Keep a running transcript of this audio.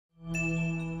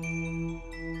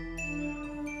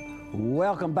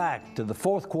Welcome back to the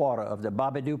fourth quarter of the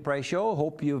Bobby Dupre Show.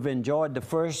 Hope you've enjoyed the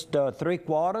first three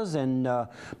quarters. And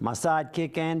my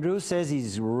sidekick Andrew says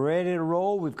he's ready to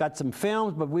roll. We've got some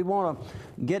films, but we want to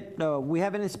get. We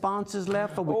have any sponsors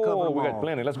left? Or we cover them we all? got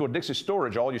plenty. Let's go to Dixie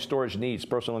Storage. All your storage needs,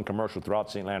 personal and commercial, throughout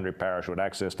St. Landry Parish, with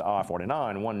access to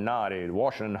I-49, 190,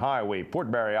 Washington Highway. Port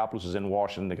Barry-Apples is in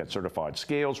Washington. They got certified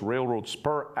scales, railroad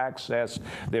spur access.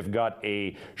 They've got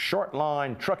a short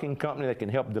line trucking company that can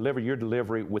help deliver your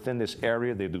delivery within this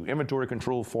area. They do inventory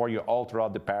control for you all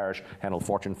throughout the parish, handle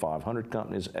Fortune 500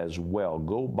 companies as well.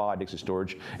 Go by Dixie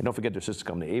Storage. And don't forget their sister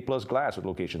company, A+ Glass, with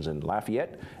locations in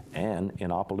Lafayette and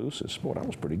in Opelousas. Boy, that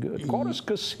was pretty good. Quarters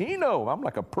Casino. I'm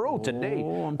like a pro today.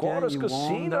 Quarters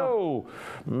Casino.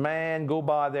 Man, go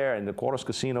by there. And the Quarters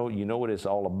Casino, you know what it's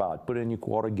all about. Put in your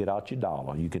quarter, get out your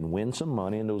dollar. You can win some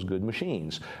money in those good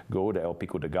machines. Go to El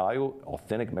Pico de Gallo,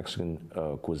 authentic Mexican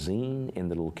cuisine in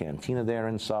the little cantina there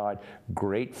inside.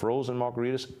 Great frozen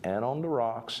margaritas and on the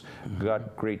rocks.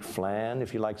 Got great flan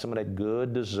if you like some of that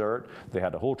good dessert. They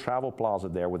had the whole travel plaza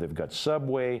there where they've got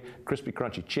Subway, crispy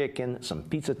crunchy chicken, some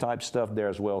pizza type stuff there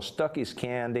as well. Stuckey's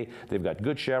candy. They've got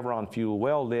good Chevron fuel,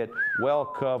 well lit, well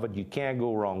covered. You can't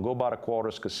go wrong. Go by the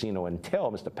Quarters Casino and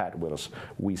tell Mr. Pat Willis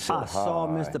we said hi. I saw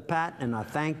Mr. Pat and I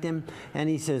thanked him, and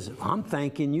he says, I'm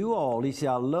thanking you all. He said,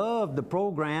 I love the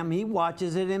program. He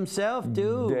watches it himself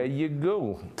too. There you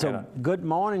go. So good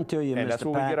morning to you, Mr. Pat. And that's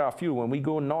where we get our fuel. When we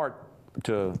go north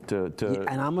to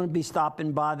and I'm going to be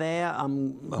stopping by there.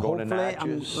 I'm going to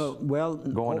Natchez,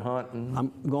 going hunting.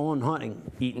 I'm going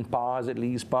hunting. Eating pies at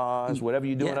Lee's Pies. Whatever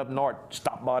you're doing up north,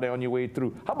 stop by there on your way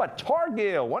through. How about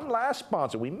Targill? One last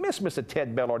sponsor. We missed Mr.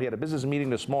 Ted Bellard. He had a business meeting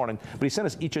this morning, but he sent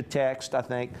us each a text, I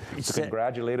think, to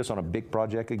congratulate us on a big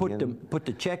project again. Put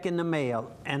the check in the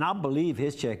mail, and I believe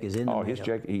his check is in the mail. His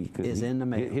check is in the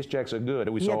mail. His checks are good.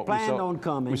 He had planned on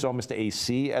coming. We saw Mr.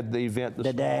 AC at the event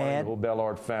this morning, the whole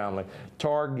Bellard family.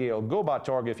 Targill. Go by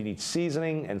Targill if you need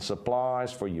seasoning and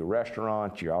supplies for your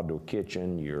restaurant, your outdoor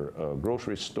kitchen, your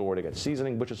grocery store. They got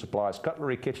seasoning, butcher supplies,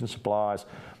 cutlery, kitchen supplies.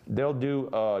 They'll do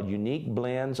unique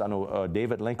blends. I know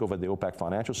David Link over at the OPAC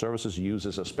Financial Services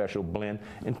uses a special blend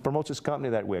and promotes his company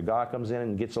that way. A guy comes in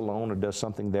and gets a loan or does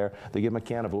something there, they give him a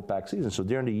can of OPAC seasoning. So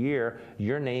during the year,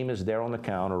 your name is there on the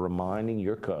counter reminding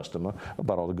your customer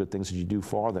about all the good things that you do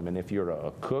for them. And if you're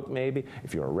a cook maybe,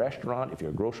 if you're a restaurant, if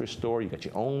you're a grocery store, you got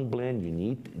your own blend,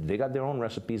 they got their own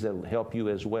recipes that will help you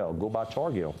as well. Go by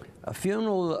Targill. A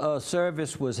funeral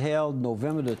service was held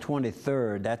November the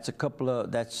 23rd.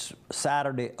 That's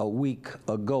Saturday a week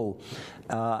ago.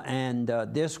 And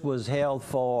this was held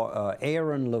for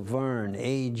Aaron Laverne,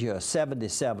 age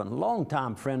 77,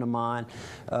 longtime friend of mine.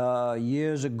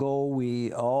 Years ago,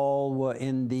 we all were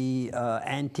in the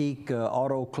Antique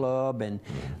Auto Club, and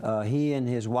he and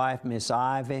his wife, Miss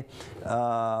Ivy,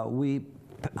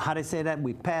 how do you say that?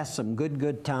 We passed some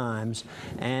good times,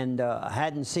 and I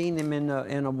hadn't seen him in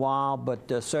a while,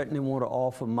 but certainly want to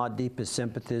offer my deepest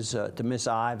sympathies to Miss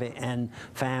Ivy and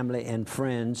family and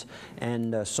friends.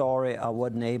 And sorry I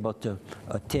wasn't able to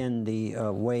attend the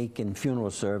wake and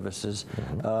funeral services.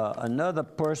 Another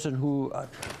person who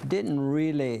didn't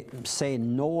really say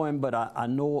know him, but I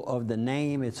know of the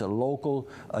name. It's a local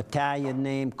Italian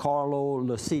name, Carlo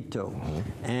Lucito.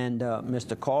 And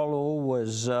Mr. Carlo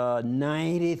was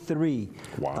 93.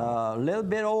 Wow. A little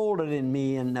bit older than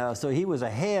me, and so he was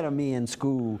ahead of me in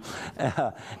school.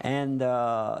 And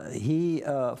he,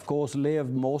 of course,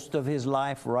 lived most of his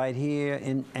life right here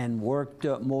and worked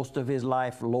most of his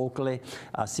life locally.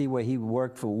 I see where he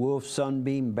worked for Wolf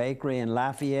Sunbeam Bakery in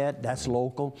Lafayette. That's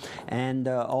local. And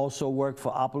also worked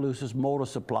for Opelousas Motor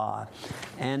Supply.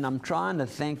 And I'm trying to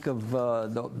think of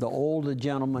the older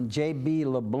gentleman. J.B.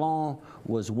 LeBlanc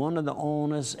was one of the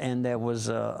owners, and there was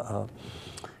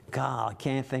God, I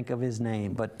can't think of his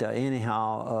name, but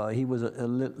anyhow, he was a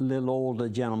little older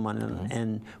gentleman,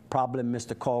 and probably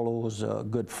Mr. Carlo's a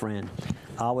good friend.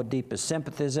 Our deepest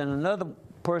sympathies. And another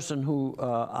person who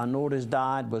I noticed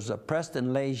died was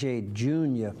Preston Leger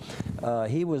Jr.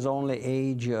 He was only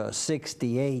age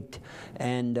 68,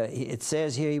 and it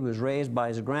says here he was raised by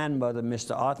his grandmother,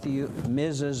 Mrs.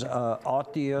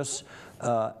 Artheus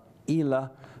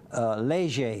Ela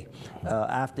Leger,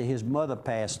 after his mother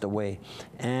passed away.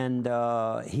 And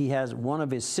he has one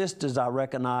of his sisters, I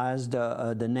recognized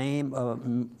the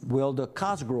name Wilda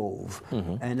Cosgrove,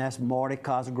 and that's Marty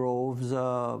Cosgrove's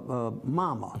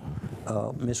mama,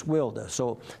 Miss Wilda.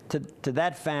 So to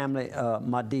that family,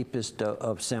 my deepest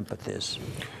of sympathies.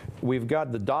 We've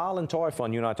got the Doll and Toy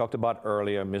Fund you and I talked about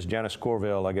earlier. Ms. Janice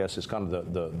Corville, I guess, is kind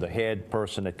of the head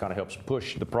person that kind of helps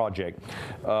push the project.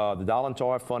 The Doll and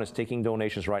Toy Fund is taking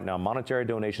donations right now. Monetary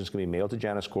donations can be mailed to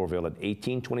Janice Corville at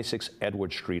 1826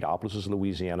 Edward Street, Opelousas,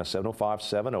 Louisiana,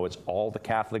 70570. It's all the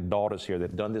Catholic daughters here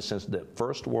that have done this since the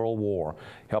First World War,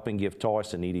 helping give toys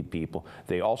to needy people.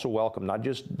 They also welcome not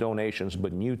just donations,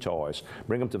 but new toys.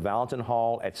 Bring them to Valentin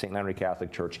Hall at St. Landry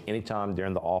Catholic Church anytime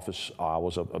during the office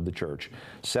hours of the church.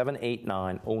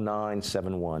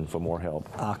 789-0971 for more help.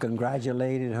 I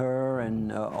congratulated her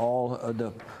and all of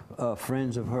the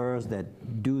friends of hers that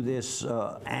do this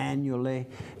annually,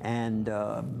 and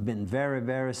been very,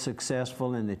 very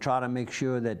successful, and they try to make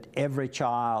sure that every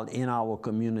child in our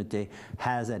community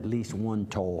has at least one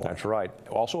toy. That's right.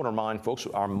 Also want to remind folks,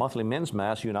 our monthly men's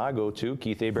mass you and I go to,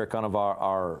 Keith Hebert, kind of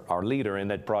our leader in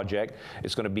that project.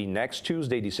 It's going to be next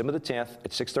Tuesday, December the 10th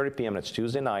at 6:30 p.m. That's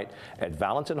Tuesday night at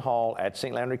Valentin Hall at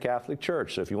St. Landry Catholic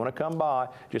Church. So if you want to come by,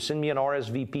 just send me an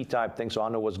RSVP type thing so I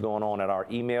know what's going on at our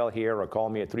email here, or call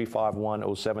me at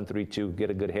 351-0732. Get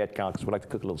a good head count, because we'd like to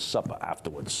cook a little supper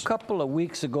afterwards. A couple of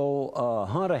weeks ago,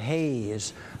 Hunter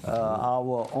Hayes,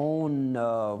 our own,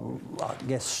 I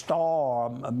guess,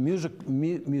 star,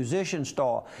 musician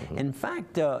star. In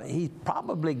fact, he's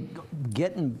probably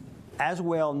getting as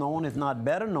well known, if not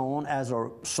better known, as a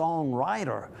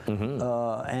songwriter.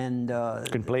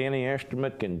 Can play any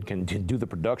instrument, can do the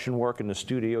production work in the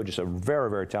studio. Just a very,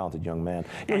 very talented young man.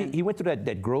 He went through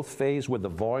that growth phase where the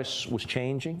voice was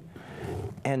changing,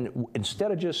 and instead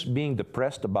of just being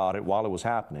depressed about it while it was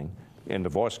happening, and the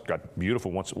voice got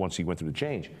beautiful once he went through the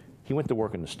change, he went to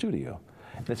work in the studio.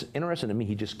 And it's interesting to me,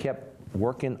 he just kept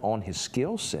working on his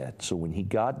skill set, so when he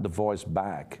got the voice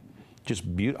back,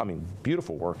 just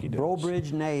beautiful work he does.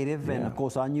 Brobridge native, and of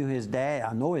course I knew his dad.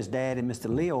 I know his dad and Mr.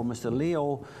 Leo. Mr.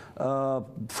 Leo,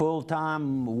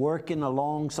 full-time working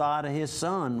alongside of his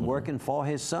son, working for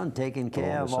his son, taking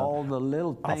care of all the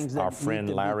little things that our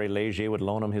friend Larry Leger would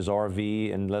loan him his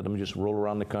RV and let him just roll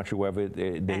around the country wherever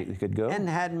they could go. And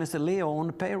had Mr. Leo on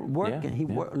the pay working.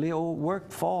 Leo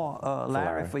worked for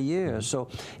Larry for years. So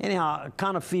anyhow, I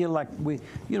kind of feel like we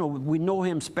know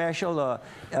him special.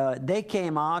 They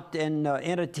came out and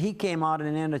he came out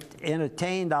and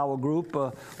entertained our group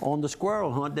on the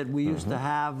squirrel hunt that we used to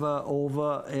have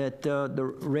over at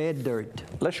the Red Dirt.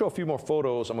 Let's show a few more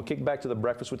photos. I'm going to kick back to the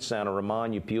Breakfast with Santa.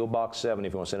 Remind you, P.O. Box 7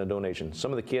 if you want to send a donation.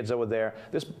 Some of the kids that were there.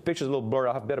 This picture's a little blurry.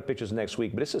 I'll have better pictures next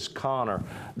week. But this is Connor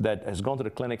that has gone to the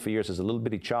clinic for years as a little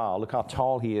bitty child. Look how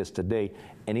tall he is today,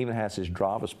 and even has his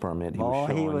driver's permit.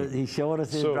 He showed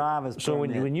us his driver's permit. So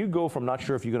when you go from not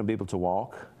sure if you're going to be able to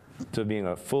walk to being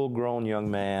a full-grown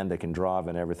young man that can drive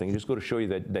and everything, you just go to show you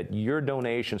that your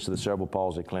donations to the Cerebral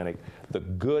Palsy Clinic, the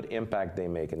good impact they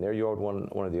make. And there you are,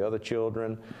 one of the other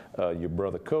children, your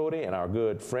brother Cody, and our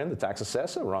good friend, the tax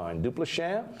assessor, Ryan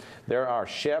Duplichamp. There are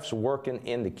chefs working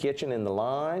in the kitchen in the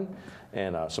line,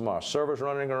 and some of our servers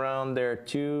running around there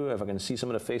too. If I can see some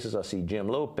of the faces, I see Jim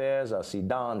Lopez, I see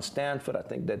Don Stanford, I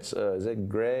think that's, is that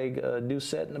Greg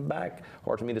Doucette in the back?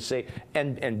 Hard for me to say.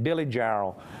 And Billy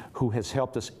Jarrell, who has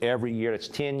helped us every year. It's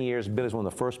 10 years. Billy's one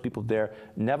of the first people there.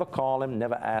 Never call him,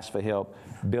 never ask for help.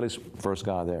 Billy's first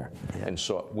guy there. And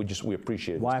so we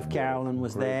appreciate it. Wife Carolyn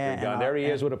was there. And there he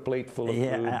is with a plate full of food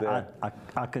there.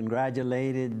 I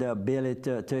congratulated Billy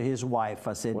to his wife.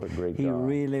 I said, what a great he guy.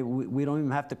 Really, we don't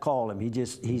even have to call him.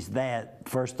 He's that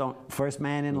first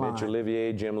man in line. Mitch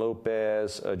Olivier, Jim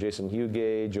Lopez, Jason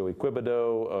Hugay, Joey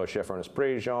Quibido, Chef Ernest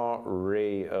Prejean,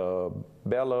 Ray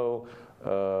Bello,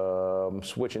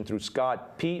 switching through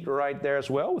Scott Pete right there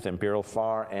as well with Imperial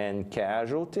Fire and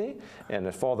Casualty,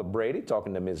 and Father Brady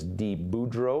talking to Ms. Dee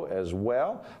Boudreau as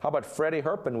well. How about Freddie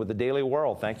Herpin with the Daily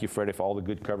World? Thank you, Freddie, for all the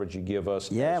good coverage you give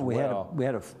us. Yeah, we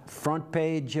had a front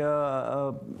page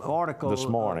article this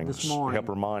morning. To help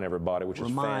remind everybody, which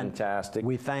is fantastic.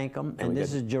 We thank them, and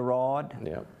this is Gerard.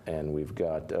 Yeah, and we've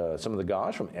got some of the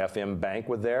guys from FM Bank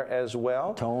were there as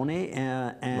well. Tony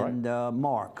and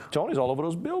Mark. Tony's all over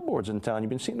those billboards in town. You've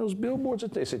been seeing those billboards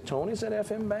that they said, Tony's at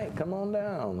FM Bank, come on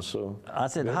down. So I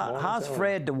said, how's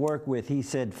Fred to work with? He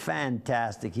said,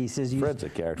 fantastic. He says, Fred's a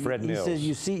character. Fred Mills. He says,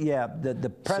 you see,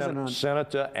 the president.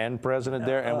 Senator and president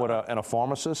there, and a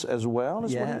pharmacist as well.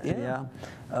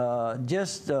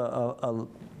 Just a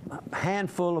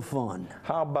handful of fun.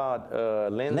 How about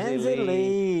Lindsay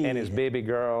Lee and his baby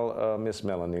girl, Miss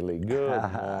Melanie Lee? Good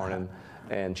morning.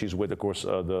 and she's with, of course,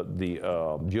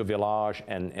 the Vieux Village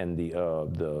and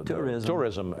the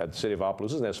tourism at the city of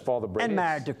Opelousas. And there's Father Brady. And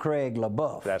married to Craig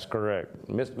LaBeouf. That's correct.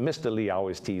 Mr. Lee, I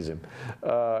always tease him.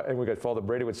 And we got Father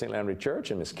Brady with St. Landry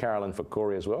Church and Miss Carolyn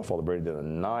Fakori as well. Father Brady did a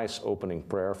nice opening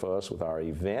prayer for us with our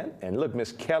event. And look,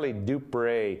 Miss Kelly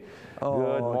Dupre.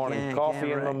 Good morning.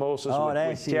 Coffee and mimosas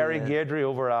with Terry Guidry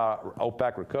over at our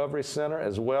OPAC Recovery Center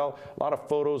as well. A lot of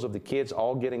photos of the kids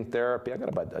all getting therapy. I got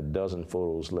about a dozen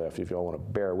photos left if y'all want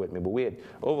to bear with me. But we had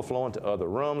overflowing to other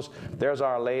rooms. There's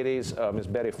our ladies, Miss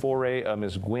Betty Foray,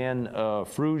 Miss Gwen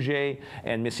Frugier,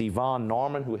 and Miss Yvonne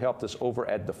Norman, who helped us over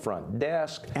at the front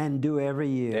desk. And do every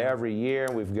year. Every year.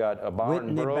 We've got a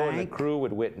Byron Bro and the crew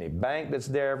with Whitney Bank that's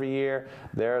there every year.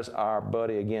 There's our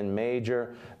buddy again,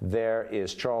 Major. There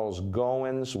is Charles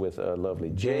Goins with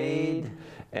lovely Jade.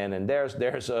 And then there's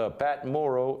Pat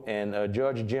Morrow and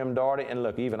Judge Jim Daugherty. And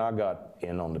look, even I got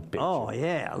in on the picture. Oh,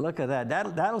 yeah. Look at that.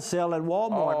 That'll sell at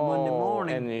Walmart Monday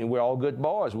morning. And we're all good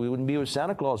boys. We wouldn't be with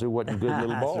Santa Claus if we wasn't good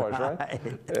little boys, right?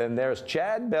 And there's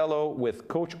Chad Bello with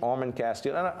Coach Armand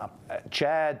Castillo. And,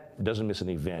 Chad doesn't miss an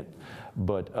event.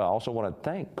 But I also want to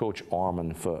thank Coach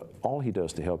Armand for all he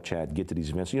does to help Chad get to these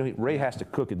events. You know, Ray has to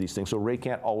cook at these things, so Ray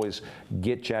can't always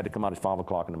get Chad to come out at 5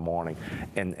 o'clock in the morning.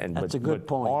 That's a good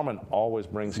point. Armand always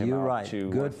brings him out right. to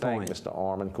good thank point. Mr.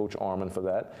 Armand, Coach Armand, for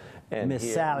that. And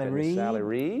Miss Sally Reed. Sally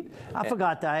Reed. I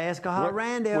forgot to ask her how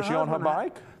Randy. Was she on her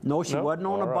bike? No, she wasn't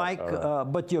on a bike.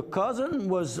 But your cousin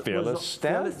was. Phyllis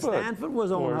Stanford. Stanford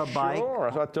was on her bike. Sure,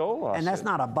 that's what I told her. And that's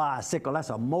not a bicycle. That's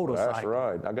a motorcycle. That's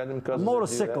right. I got them cousins. A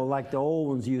motorcycle, like the old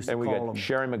ones used to call them. And we got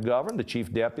Sherry McGovern, the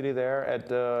chief deputy there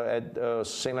at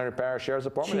St. Landry Parish Sheriff's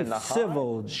Department.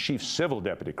 Chief Civil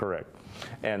Deputy, correct.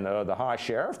 And the High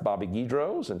Sheriff, Bobby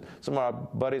Guidros, and some of our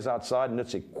buddies outside,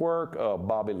 Nutsi Quirk,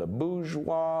 Bobby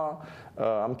LeBourgeois.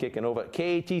 I'm kicking over.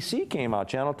 KATC came out,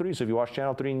 Channel 3. So if you watch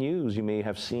Channel 3 News, you may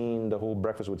have seen the whole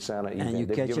Breakfast with Santa event. And you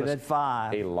catch it at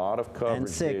 5. A lot of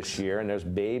coverage this year. And there's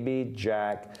Baby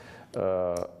Jack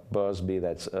Busby,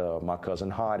 that's my cousin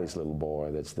Heidi's little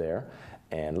boy that's there.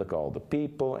 And look, all the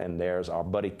people. And there's our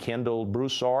buddy Kendall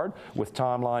Broussard with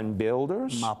Timeline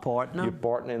Builders. My partner. Your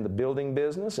partner in the building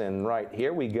business. And right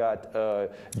here we got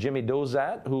Jimmy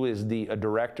Dozat, who is the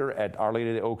director at Our Lady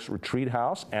of the Oaks Retreat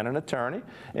House and an attorney.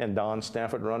 And Don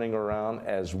Stanford running around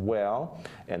as well.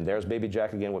 And there's Baby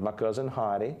Jack again with my cousin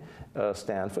Heidi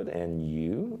Stanford and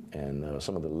you and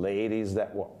some of the ladies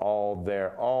that were all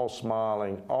there, all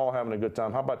smiling, all having a good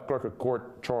time. How about Clerk of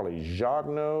Court Charlie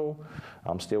Jagno?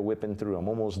 I'm still whipping through. I'm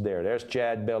almost there. There's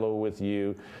Chad Bello with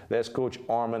you. There's Coach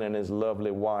Armand and his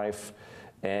lovely wife.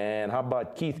 And how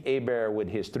about Keith Hebert with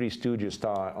his Three Stooges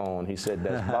tie on? He said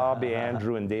that's Bobby,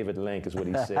 Andrew, and David Link is what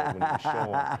he said when he was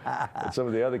showing. And some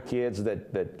of the other kids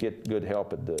that get good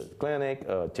help at the clinic,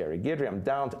 Terry Guidry. I'm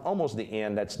down to almost the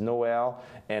end. That's Noel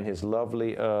and his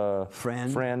lovely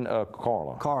friend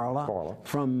Carla. Carla.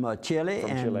 From Chile,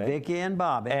 Vicky and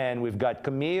Bobby. And we've got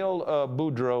Camille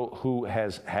Boudreau, who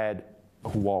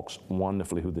walks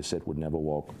wonderfully, who they said would never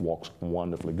walk, walks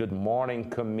wonderfully. Good morning,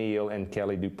 Camille, and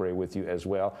Kelly Dupre with you as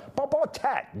well. Papa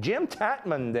Tat, Jim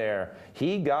Tatman there,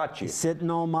 he got you. He's sitting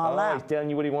on my lap. He's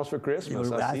telling you what he wants for Christmas.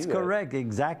 That's correct,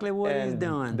 exactly what he's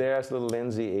doing. There's little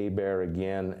Lindsay Hebert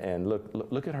again, and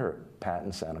look at her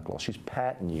patting Santa Claus. She's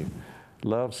patting you.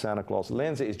 Love Santa Claus.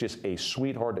 Lindsay is just a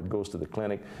sweetheart that goes to the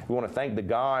clinic. We want to thank the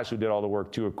guys who did all the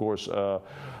work too, of course,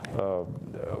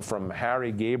 from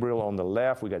Harry Gabriel on the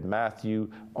left, we got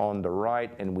Matthew on the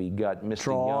right, and we got Mr.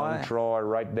 Young Troy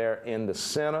right there in the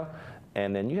center.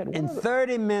 And then you had in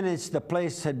 30 minutes, the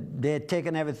place they had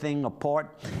taken everything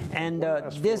apart, and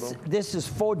this is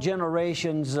 4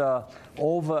 generations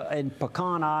over in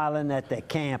Pecan Island at their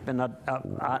camp, and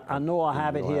I know I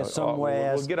have it here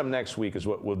somewhere. We'll get them next week is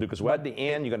what we'll do, because at the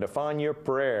end you're going to find your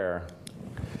prayer.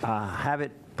 Have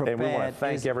it prepared. And we want to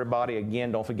thank everybody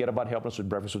again. Don't forget about helping us with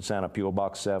Breakfast with Santa, P.O.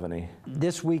 Box 70.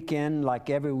 This weekend, like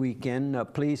every weekend,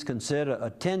 please consider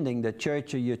attending the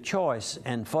church of your choice.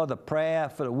 And for the prayer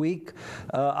for the week,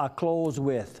 I close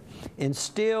with,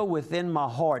 instill within my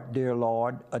heart, dear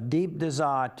Lord, a deep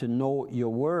desire to know your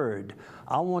word.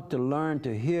 I want to learn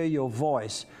to hear your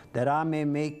voice, that I may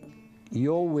make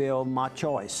your will my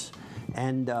choice.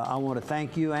 And I want to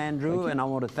thank you, Andrew, and I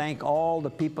want to thank all the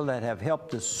people that have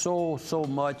helped us so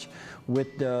much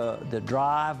with the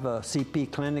drive, CP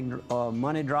Clinic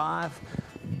Money Drive,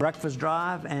 Breakfast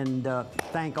Drive, and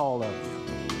thank all of you.